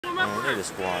Man, they're the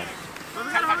squad.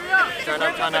 Turn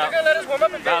up, turn up.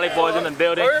 Valley boys in the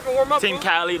building. Team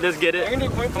Cali, let's get it.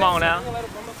 Come on now.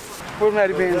 Where's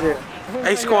Matty Bands at?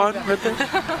 A squad right there.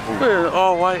 Where's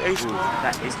all white A squad?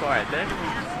 That A squad right there.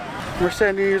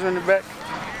 Mercedes in the back.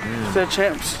 Said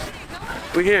champs.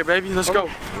 We here, baby. Let's go.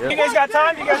 Yeah. You guys got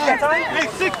time? You guys got time? Hey,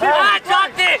 6 feet. I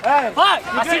dropped it! Hey. Fuck!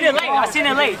 I seen it late. I seen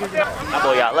it late. That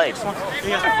boy got late. Right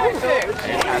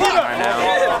now.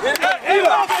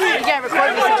 You can't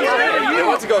record this. You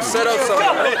want to go set up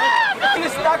something. We're gonna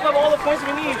stack up all the points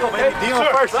we need. Go, baby. D on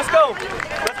first. Let's go.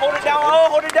 Let's hold it down. Oh,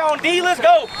 hold it down. D, let's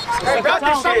go. Hey,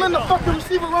 stop letting the fucking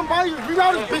receiver run by you. You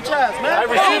got his bitch ass, man.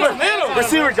 Hey,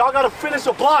 receiver, y'all gotta finish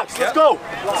the blocks. Let's go.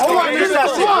 Hold on, finish that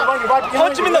shit.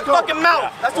 Punch him in the fucking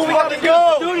mouth. That's what we gotta do.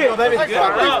 Studio, baby. Hey,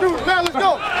 fuck these dudes, man. Let's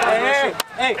go. Hey,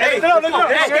 no.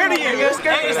 Hey, scared of you. You're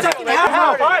scared. Hey, second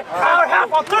half. All right,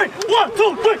 half on 3. 1,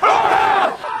 2, 3.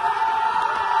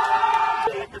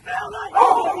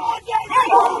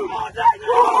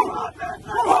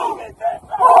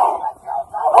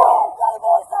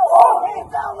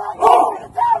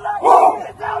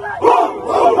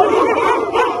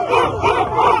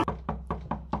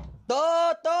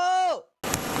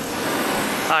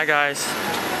 Hi guys,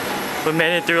 we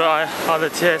made it through all the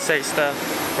TSA stuff.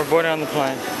 We're boarding on the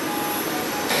plane.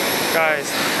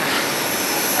 Guys,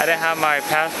 I didn't have my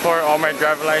passport or my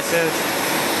driver license.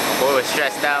 My boy was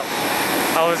stressed out.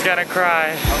 I was gonna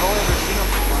cry.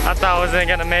 I thought I wasn't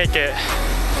gonna make it.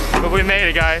 But we made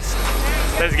it, guys.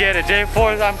 Let's get it.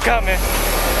 J4s, I'm coming.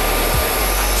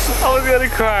 I was gonna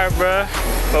cry, bruh.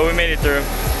 But we made it through.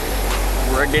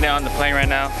 We're getting on the plane right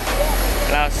now.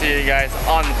 And I'll see you guys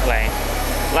on the plane.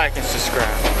 Like and subscribe.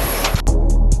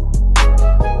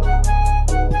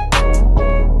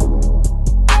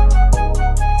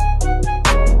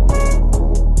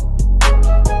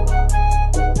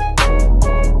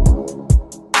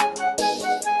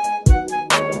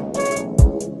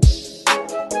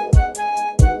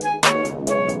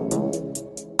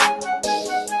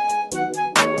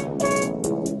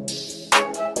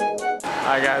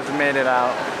 Alright guys, we made it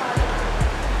out.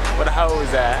 What the hell was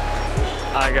that?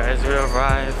 Alright guys, we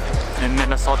arrived in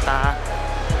Minnesota.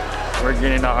 We're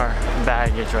getting our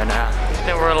baggage right now. I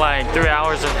think we're like 3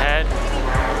 hours ahead.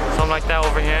 Something like that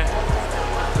over here.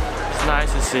 It's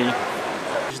nice to see.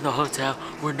 There's no hotel.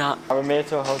 We're not. We made it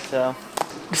to a hotel.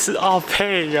 This is all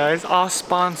paid, guys. All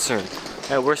sponsored.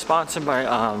 And we're sponsored by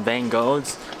Van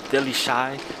Gogh's, Dilly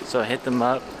Shy. So hit them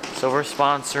up. So we're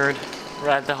sponsored. We're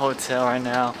at the hotel right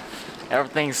now.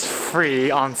 Everything's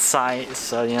free on site,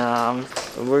 so you know,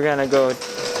 we're gonna go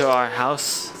to our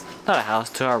house, not a house,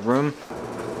 to our room.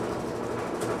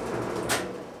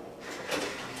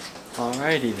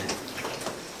 Alrighty then.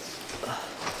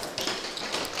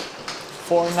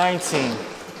 419.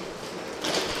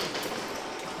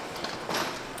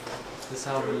 This is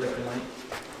how we're looking like.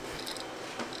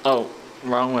 Oh,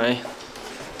 wrong way.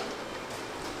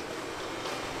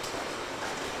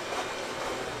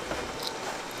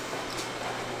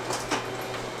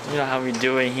 You know how we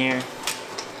do it here.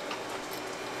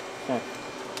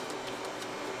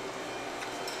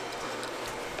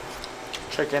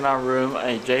 Check in our room.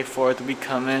 Hey, J4th will be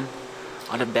coming.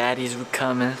 All the baddies will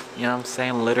coming. You know what I'm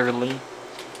saying? Literally.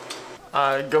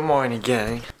 Good morning,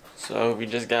 gang. So we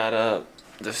just got up.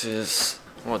 This is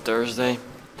what, Thursday?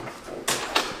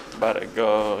 About to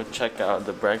go check out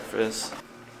the breakfast.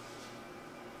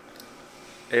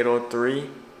 8:03.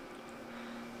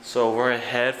 So we're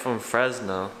ahead from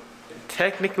Fresno.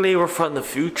 Technically, we're from the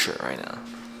future right now.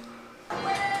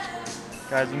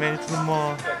 Guys, we made it to the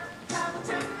mall.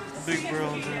 Big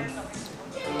bros in.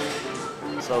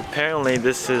 So apparently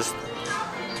this is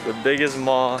the biggest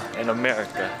mall in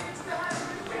America.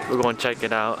 We're gonna check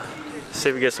it out. See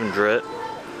if we get some drip.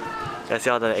 Let's see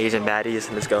all the Asian baddies.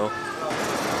 Let's go.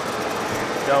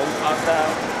 Yo, we popped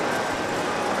out.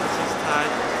 This is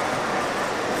tight.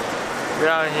 We're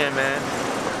out here, man.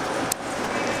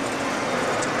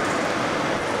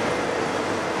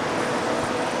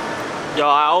 Yo,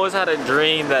 I always had a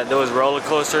dream that there was roller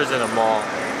coasters in a mall.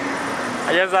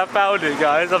 I guess I found it,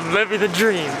 guys. I'm living the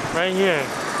dream right here.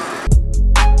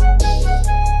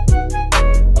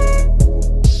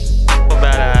 So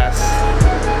badass.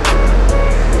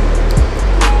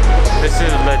 This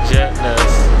is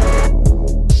legitness.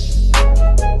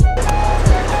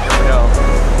 Yo.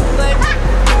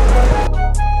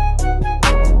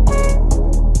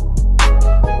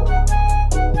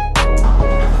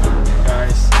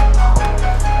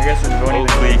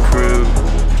 Crew.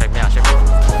 Check me out, check me out.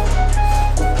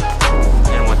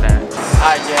 In with that.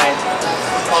 Alright, gang.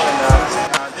 Calling up.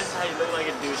 This is how you look like a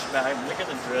douchebag. Look at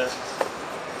the drip.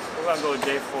 We're gonna go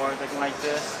J4 looking like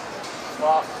this.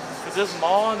 Well, for this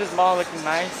mall looking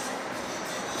nice.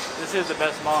 This is the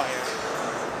best mall here.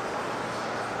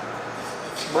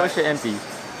 Bullshit empty.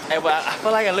 Hey, but I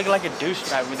feel like I look like a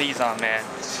douchebag with these on, man.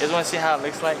 You guys wanna see how it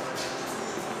looks like?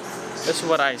 This is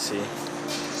what I see.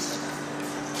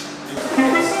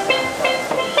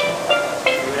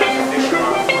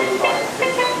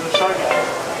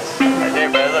 Right there,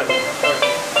 bro, look.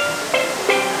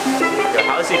 Yo,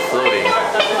 how is he floating?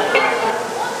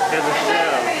 There's a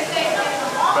shell.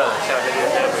 Brother, shout out to you.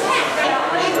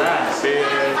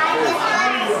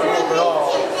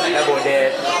 That boy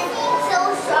dead. So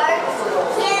sharp,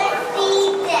 can't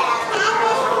feed them.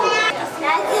 That's a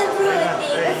really big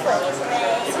place,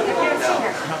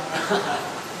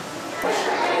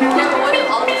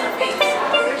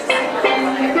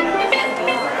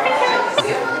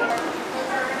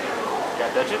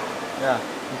 Touch it? Yeah,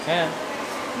 you can.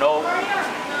 No.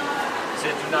 It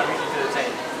said do not reach into the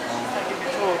tank. Give me a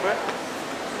tour, bro.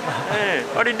 Hey,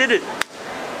 already did it.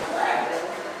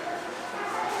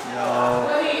 Yo.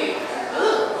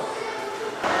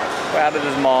 We're out of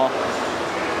this mall.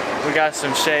 We got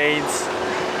some shades.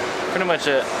 Pretty much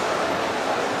it.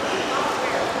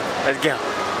 Let's go.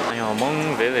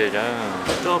 Mong Village.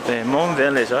 Mong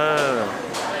Village.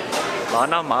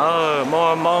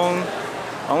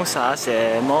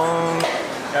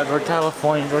 Guys, we're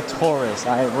Californians, we're tourists.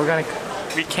 Alright,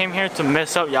 we came here to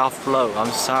mess up y'all flow.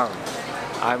 I'm sorry.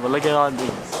 Alright, but look at all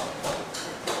these.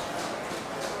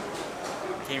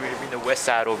 Can you really bring the west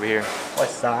side over here?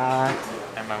 West side.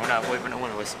 Hey man, we're not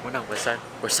west side.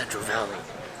 We're Central Valley.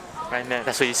 Right now.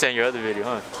 That's what you said in your other video,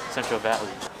 huh? Central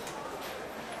Valley.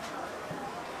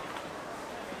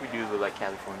 We do look like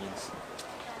Californians.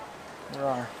 We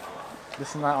are.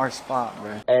 This is not our spot,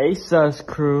 bro. Hey, sus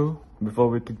crew. Before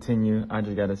we continue, I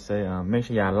just gotta say, make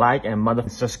sure y'all like and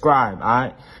subscribe,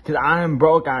 alright? Cause I am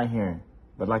broke out here.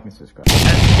 But like and subscribe.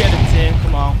 Let's get it, team.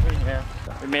 Come on, we're here.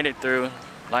 We made it through.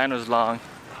 Line was long.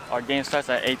 Our game starts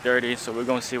at 8:30, so we're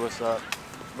gonna see what's up.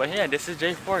 But yeah, this is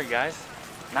J4, guys.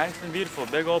 Nice and beautiful,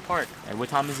 big old park. Hey, what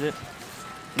time is it?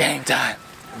 Game time.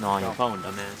 No, on your phone,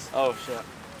 dumbass. Oh shit.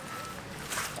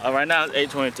 Right now it's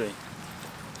 8:23.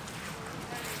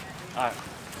 Alright.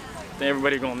 Think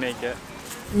everybody gonna make it.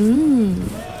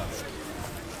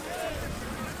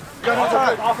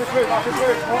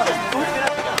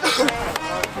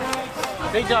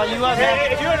 Big John, you up, man?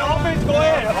 Hey, if you're in offense, go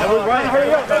ahead. We're running.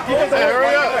 Hurry up. Hey,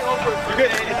 hurry up. You're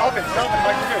good. In offense.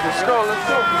 Let's go. Let's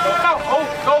go.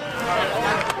 Go.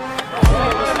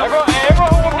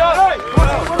 Everyone hold them down.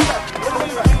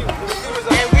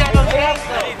 Hey, we got no change.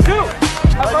 Two.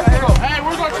 Hey,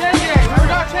 we're going to chain game. We're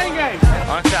going to chain game.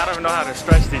 Honestly, I don't even know how to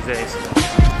stretch these days.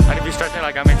 I need to be stretching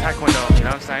like I'm in Taekwondo, you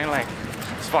know what I'm saying? Like,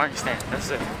 sparring stand. That's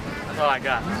it. That's all I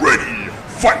got. Ready,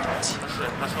 fight! That's it.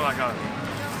 That's all I got.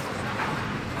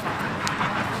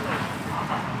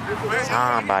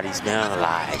 Somebody smell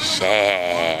like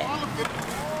shit.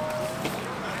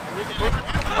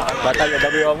 Alright.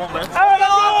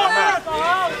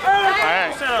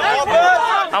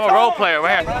 I'm a role player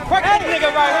right here. Let's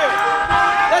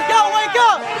go. Wake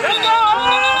up. Let's go.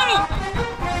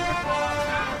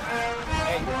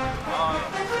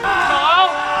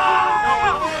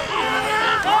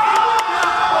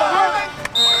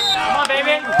 Come on,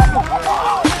 baby.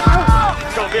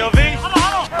 Let's go, BLV.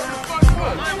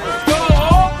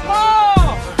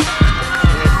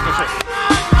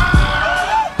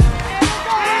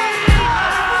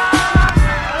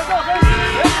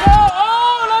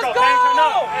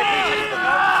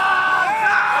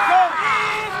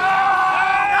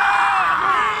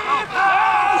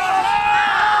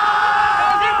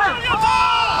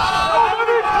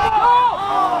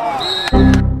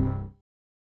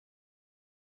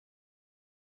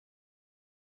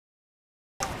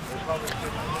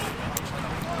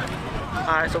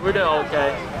 Alright, so we're doing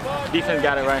okay. Defense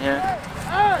got it right here.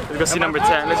 Let's go see number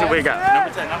 10. Let's see what we got.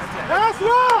 Number 10, number 10. That's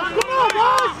right. Come on,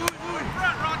 guys.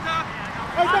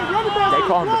 They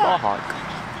call him the ball hawk.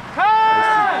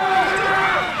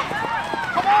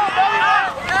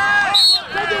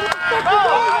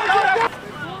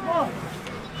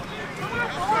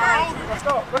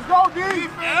 Let's go, D.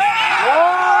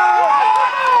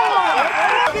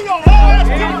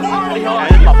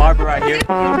 That's my barber right here.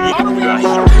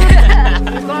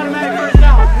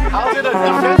 How's it a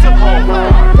defensive hole?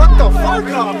 What the fuck?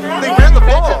 They ran the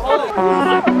ball.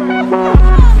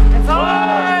 It's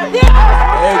on!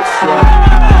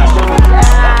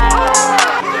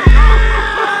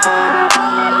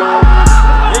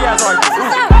 You guys are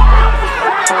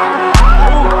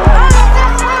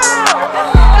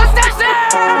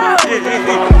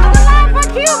On the line for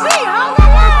QB! On the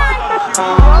line!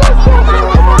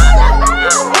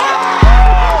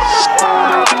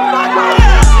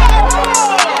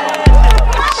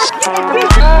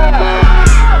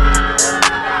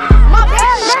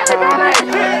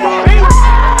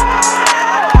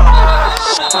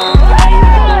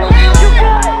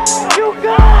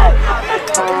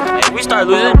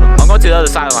 losing, I'm going to the other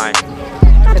sideline.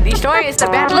 To destroy it's the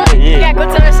bad look. Yeah, go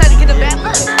to the other side to get the bad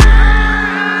look.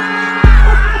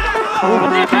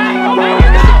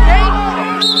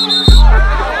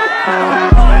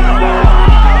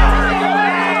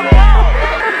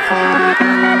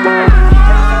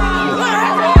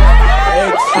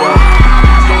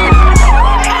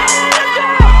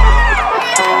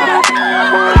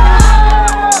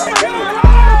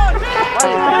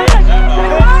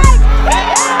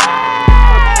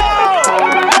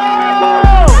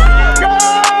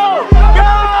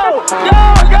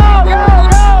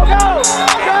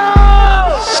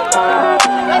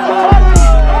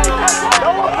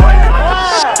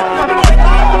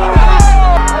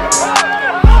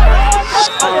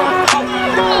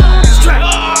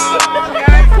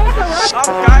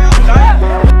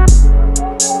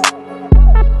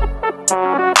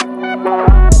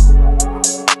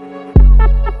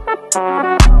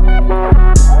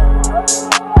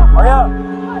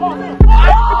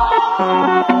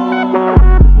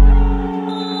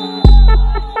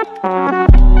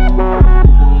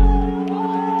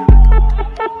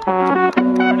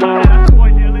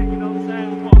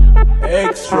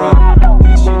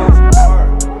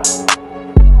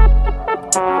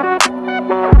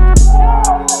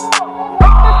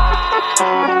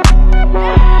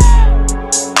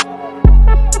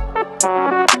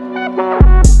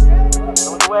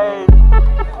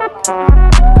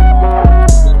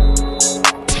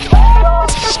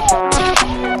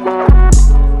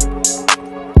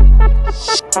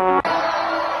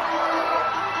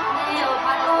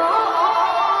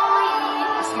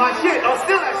 My shit, don't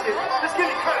steal that shit. Let's get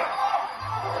it cut.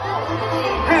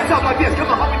 Hands up like this. Come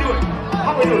on, how we do it?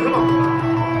 How we do it? Come on.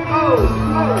 Oh,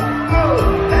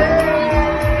 hey.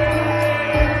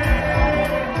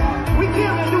 We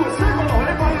can't even do a circle though.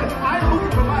 Everybody is eye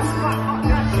moving from my spot. Fuck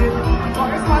that shit. Oh,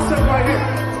 it's my circle right here.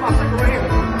 It's my circle right here.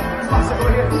 It's my circle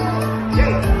right here.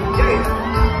 Yay.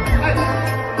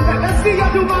 Let's see y'all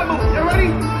do my move. You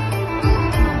ready?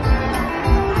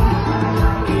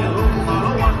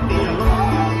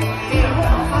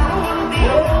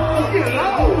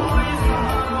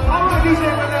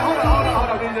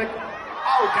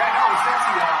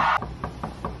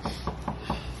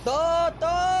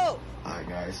 Alright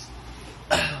guys,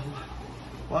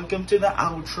 welcome to the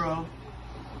outro.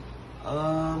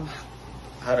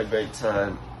 Had a great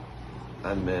time.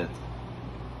 I admit,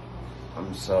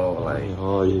 I'm so like,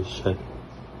 Holy shit.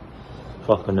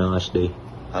 Fucking nasty.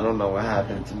 I don't know what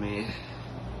happened to me.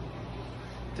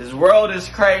 This world is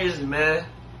crazy, man.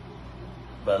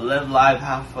 But live life,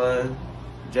 have fun.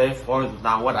 J4 is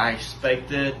not what I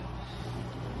expected.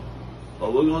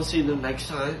 But we're gonna see them next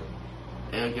time.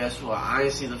 And guess what? I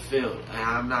ain't see the field. And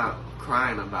I'm not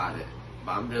crying about it.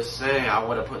 But I'm just saying I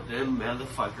would have put them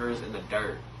motherfuckers in the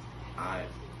dirt. Alright.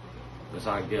 It's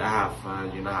all good. I have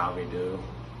fun. You know how we do.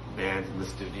 Bands in the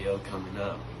studio coming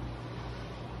up.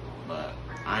 But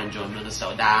I enjoy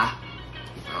Minnesota.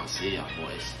 I'll see y'all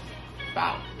boys.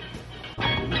 Bye.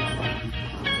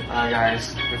 Alright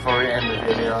guys, before we end the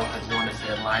video, I just want to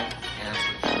say like and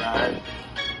subscribe.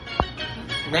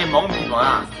 Name more people,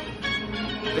 huh?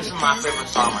 This is my favorite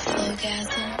song right now.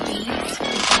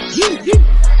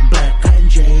 Black and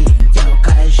J, 要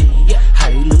开心，海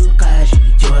陆开心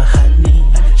就喊你，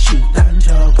西单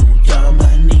照顾要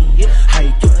money， 海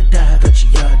多大个起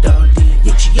要到底，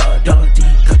一起要到底，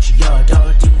个起要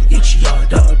到底，一起要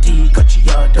到底，个起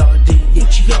要到底，一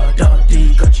起要到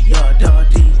底，个起要到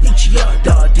底，一起要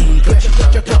到底，个起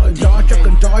要到底。这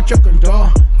更多，这更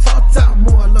多，操杂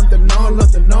莫冷的闹，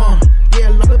冷的闹，也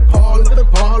冷的跑，冷的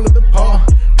跑，冷的跑。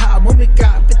我没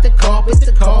干，别再考，别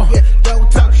再考 ，yeah， don't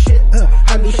talk shit，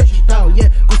 还没想知道 ，yeah，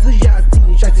 故事压低，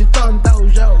下次撞到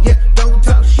肉 ，yeah， don't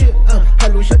talk shit， 还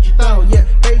没想知道 ，yeah，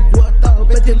 被我到，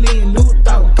被天领路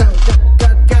到，干，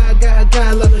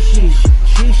老了西，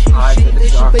那是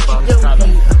被气有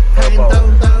皮，看到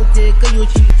这个有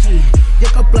奇迹，一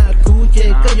个 black 姑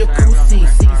这个有故事，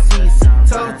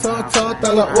操，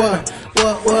到了我，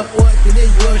今天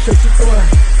我手机多，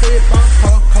可以跑，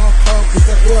不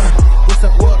是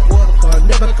我。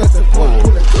Never got the call.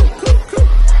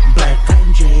 Black and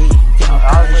J, 要开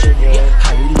心，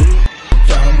海里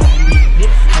要 money，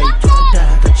 海多大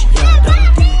个起要到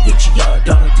底，一起要到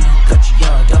底，个起要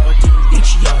到底，一起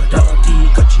要到底，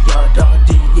个起要到底，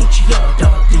一起要到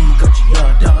底，个起要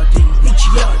到底，一起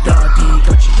要到底，个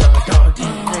起要到底。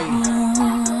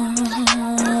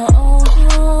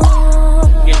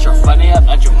Get your funny up,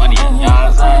 not your money up.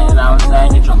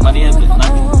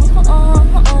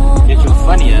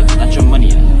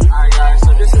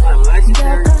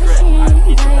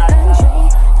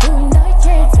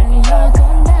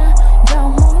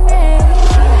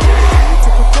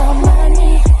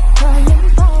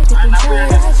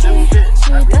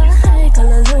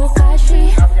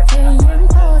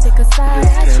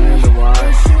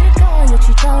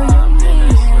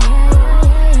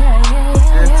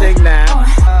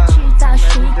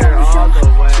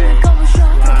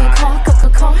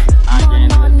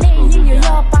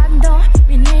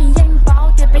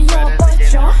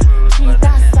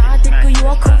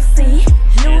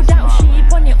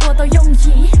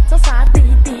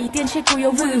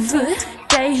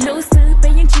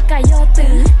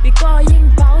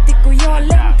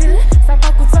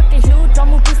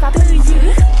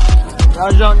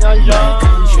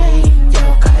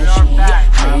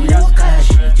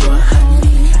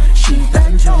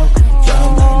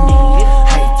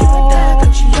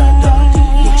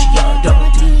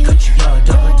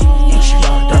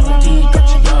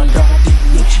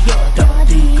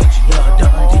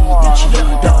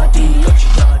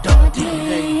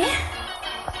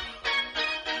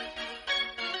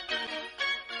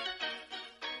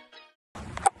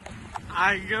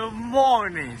 Alright, good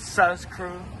morning, sus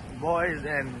crew, boys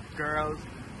and girls,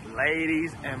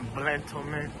 ladies and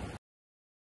gentlemen.